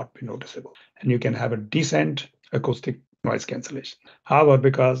 this will not be noticeable. And you can have a decent acoustic noise cancellation. However,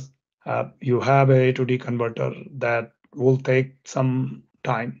 because you have a A to D converter that will take some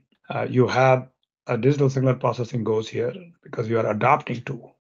time, you have a digital signal processing goes here because you are adapting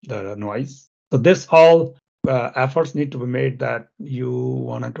to the noise. So this all efforts need to be made that you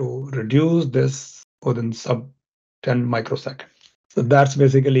wanted to reduce this within sub 10 microseconds. So that's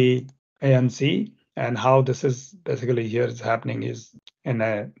basically ANC. And how this is basically here is happening is in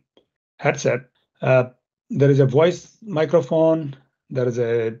a headset. There is a voice microphone. There is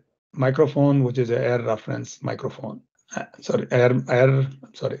a microphone which is an air reference microphone.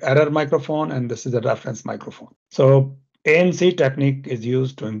 Error microphone, and this is a reference microphone. So ANC technique is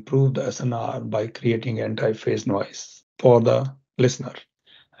used to improve the SNR by creating anti-phase noise for the listener.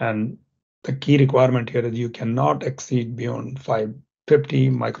 And the key requirement here is you cannot exceed beyond 50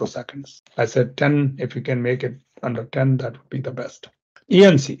 microseconds. I said 10, if you can make it under 10, that would be the best.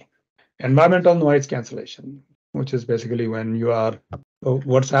 ENC, environmental noise cancellation, which is basically when you are, so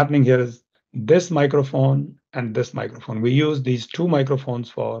what's happening here is this microphone and this microphone. We use these two microphones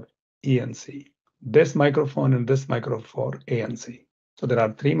for ENC, this microphone and this microphone for ANC. So there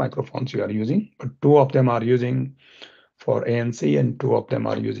are three microphones you are using, but two of them are using for ANC and two of them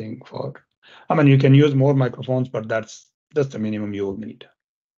are using for, I mean, you can use more microphones, but that's the minimum you will need.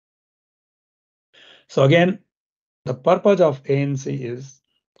 So again, the purpose of ANC is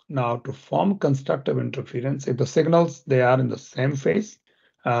now to form constructive interference. If the signals, they are in the same phase,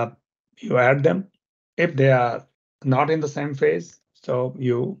 you add them. If they are not in the same phase, so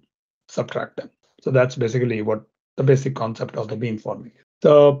you subtract them. So that's basically what the basic concept of the beamforming is.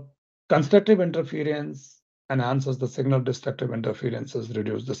 So constructive interference enhances the signal, destructive interferences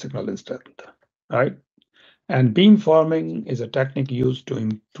reduce the signal strength, right? And beamforming is a technique used to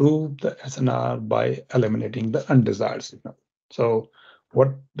improve the SNR by eliminating the undesired signal. So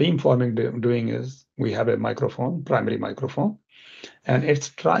what beamforming doing is we have a microphone, primary microphone, and it's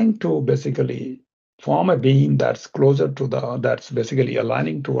trying to basically form a beam that's closer to that's basically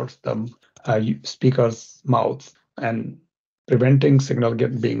aligning towards the speaker's mouth and preventing signal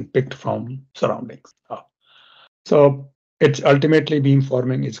being picked from surroundings. So it's ultimately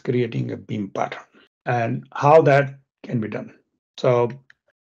beamforming is creating a beam pattern and how that can be done. So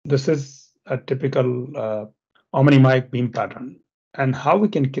this is a typical omni mic beam pattern and how we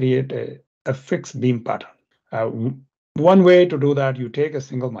can create a fixed beam pattern. One way to do that, you take a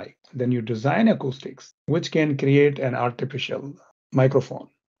single mic, then you design acoustics, which can create an artificial microphone.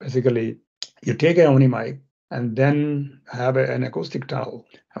 Basically, you take an omni mic and then have an acoustic tunnel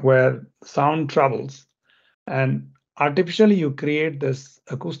where sound travels, and artificially you create this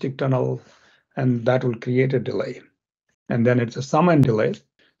acoustic tunnel, and that will create a delay. And then it's a sum and delay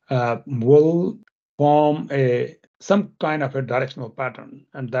will form some kind of a directional pattern,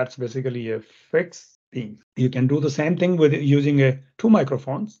 and that's basically a fixed beam. You can do the same thing with using two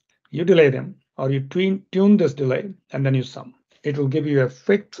microphones. You delay them, or you tune this delay, and then you sum. It will give you a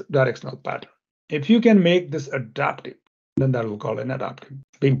fixed directional pattern. If you can make this adaptive, then that will call an adaptive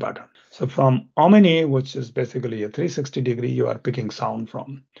beam pattern. So from omni, which is basically a 360-degree, you are picking sound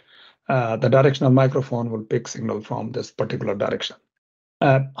from. The directional microphone will pick signal from this particular direction.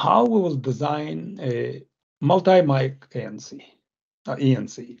 How we will design a multi-mic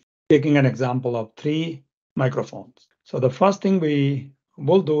ENC, taking an example of three microphones. So the first thing we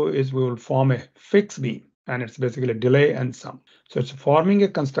will do is we will form a fixed beam, and it's basically delay and sum. So it's forming a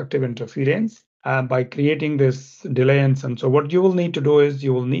constructive interference by creating this delay and sum. So what you will need to do is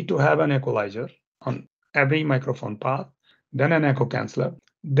you will need to have an equalizer on every microphone path, then an echo canceller.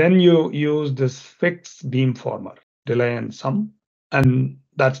 Then you use this fixed beam former, delay and sum, and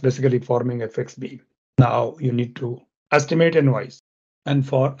that's basically forming a fixed beam. Now you need to estimate a noise. And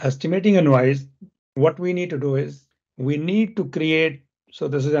for estimating a noise, what we need to do is we need to create, so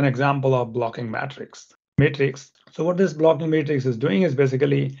this is an example of blocking matrix. So what this blocking matrix is doing is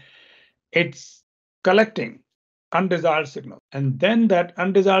basically it's collecting undesired signal. And then that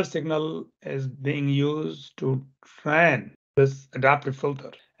undesired signal is being used to train this adaptive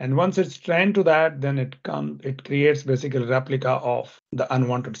filter. And once it's trained to that, then it creates basically a replica of the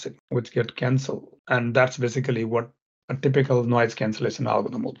unwanted signal, which get canceled. And that's basically what a typical noise cancellation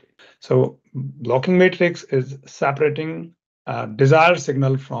algorithm will be. So blocking matrix is separating desired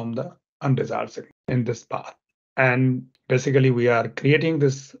signal from the undesired signal in this path. And basically we are creating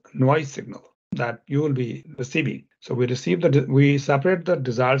this noise signal that you will be receiving. So we separate the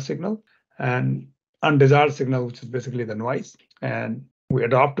desired signal and undesired signal, which is basically the noise, and we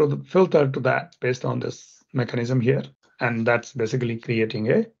adopt to the filter to that based on this mechanism here, and that's basically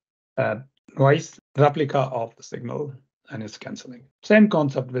creating a noise replica of the signal, and it's canceling. Same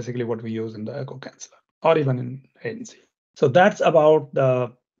concept, basically what we use in the echo canceller or even in ANC. So that's about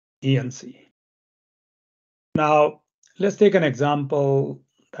the ENC. Now let's take an example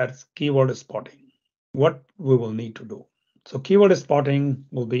that's keyword spotting. What we will need to do. So keyword spotting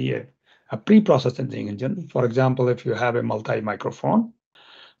will be a pre-processing engine. For example, if you have a multi-microphone,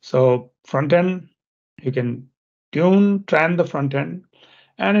 so front end You can train the front end.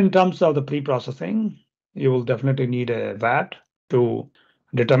 And in terms of the pre-processing, you will definitely need a VAT to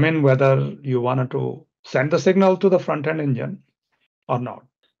determine whether you wanted to send the signal to the front end engine or not.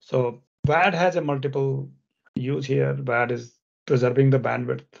 So VAT has a multiple use here. VAT is preserving the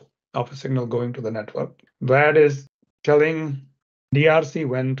bandwidth of a signal going to the network. VAT is telling DRC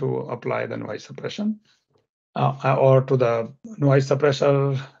when to apply the noise suppression or to the noise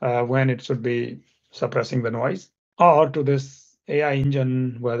suppressor when it should be suppressing the noise, or to this AI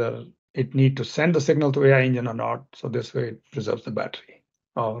engine whether it need to send the signal to AI engine or not. So this way it preserves the battery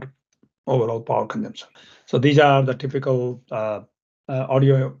or overall power consumption. So these are the typical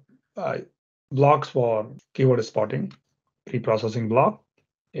audio blocks for keyword spotting, pre-processing block,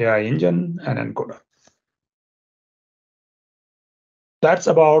 AI engine, and encoder. That's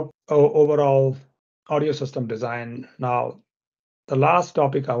about overall audio system design. Now, the last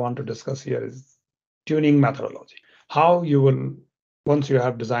topic I want to discuss here is tuning methodology. How you will, once you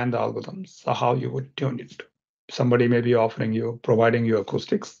have designed the algorithms, so how you would tune it. Somebody may be providing you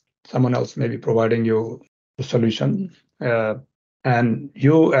acoustics. Someone else may be providing you the solution. And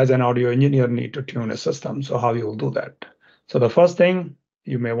you as an audio engineer need to tune a system. So how you will do that? So the first thing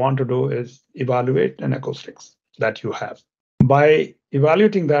you may want to do is evaluate an acoustics that you have. By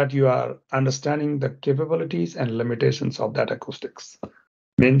evaluating that, you are understanding the capabilities and limitations of that acoustics.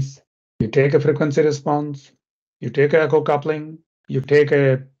 Means you take a frequency response, you take a echo coupling, you take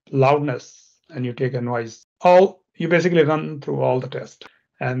a loudness, and you take a noise. You basically run through all the tests,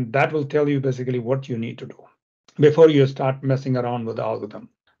 and that will tell you basically what you need to do before you start messing around with the algorithm.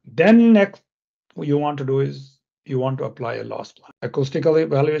 Then next, what you want to do is you want to apply a loss plan. Acoustical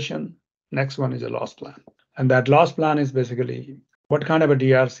evaluation, next one is a loss plan. And that loss plan is basically what kind of a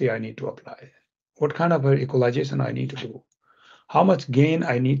DRC I need to apply, what kind of equalization I need to do, how much gain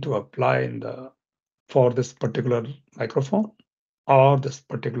I need to apply for this particular microphone or this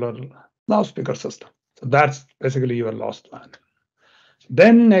particular loudspeaker system. So that's basically your loss plan.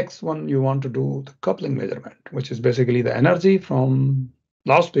 Then next one, you want to do the coupling measurement, which is basically the energy from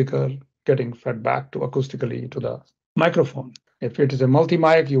loudspeaker getting fed back to acoustically to the microphone. If it is a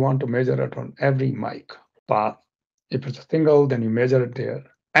multi-mic, you want to measure it on every mic path. If it's a single, then you measure it there.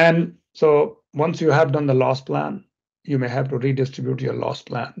 And so once you have done the loss plan, you may have to redistribute your loss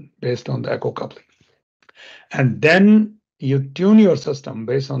plan based on the echo coupling. And then you tune your system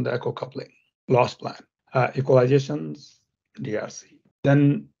based on the echo coupling, loss plan, equalizations, DRC.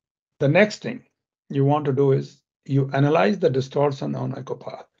 Then the next thing you want to do is you analyze the distortion on echo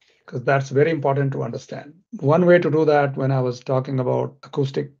path, because that's very important to understand. One way to do that, when I was talking about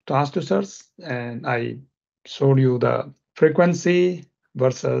acoustic transducers, and I showed you the frequency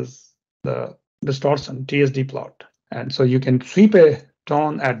versus the distortion, TSD plot. And so you can sweep a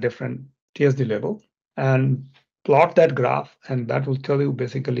tone at different TSD level and plot that graph, and that will tell you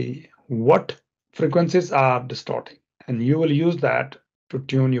basically what frequencies are distorting. And you will use that to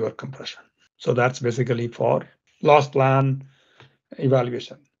tune your compression. So that's basically for loss plan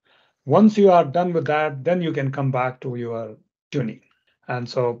evaluation. Once you are done with that, then you can come back to your tuning. And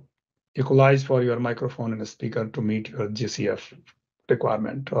so equalize for your microphone and a speaker to meet your GCF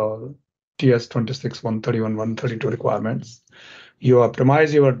requirement or TS26, 131, 132 requirements. You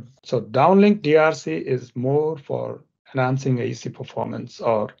optimize so downlink DRC is more for enhancing AEC performance,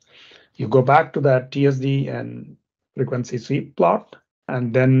 or you go back to that TSD and frequency sweep plot,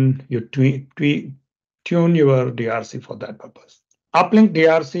 and then you tune your DRC for that purpose. Uplink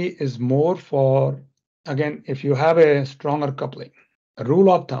DRC is more for, again, if you have a stronger coupling, a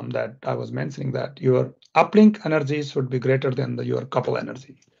rule of thumb that I was mentioning that your uplink energy should be greater than your couple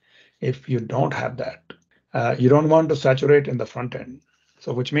energy. If you don't have that, you don't want to saturate in the front end.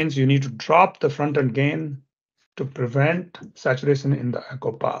 So which means you need to drop the front end gain to prevent saturation in the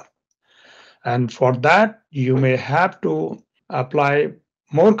echo path. And for that, you may have to apply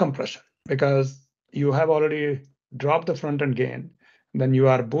more compression because you have already dropped the front end gain. Then you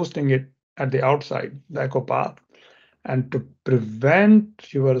are boosting it at the outside, the echo path. And to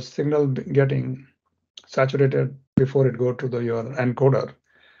prevent your signal getting saturated before it go to your encoder,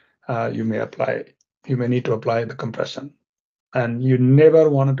 you may need to apply the compression. And you never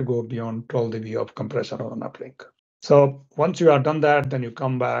wanted to go beyond 12 dB of compression on an uplink. So once you are done that, then you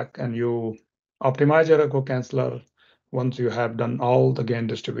come back and you optimize your echo canceller once you have done all the gain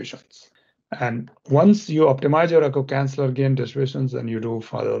distributions. And once you optimize your echo canceller gain distributions, then you do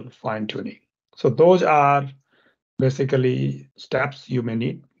further fine tuning. So those are basically steps you may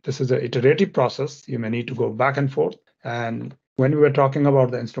need. This is an iterative process. You may need to go back and forth. And when we were talking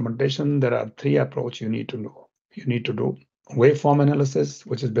about the instrumentation, there are three approaches you need to know. You need to do. waveform analysis,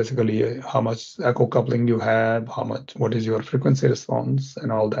 which is basically how much echo coupling you have, what is your frequency response,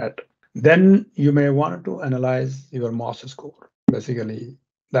 and all that. Then you may want to analyze your MOS score. Basically,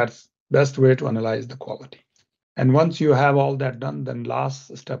 that's best way to analyze the quality. And once you have all that done, then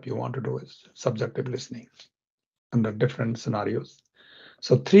last step you want to do is subjective listening under different scenarios.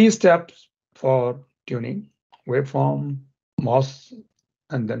 So 3 steps for tuning: waveform, MOS,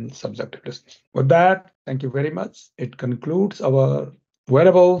 and then subjective listening. With that, thank you very much. It concludes our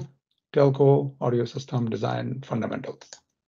wearable telco audio system design fundamentals.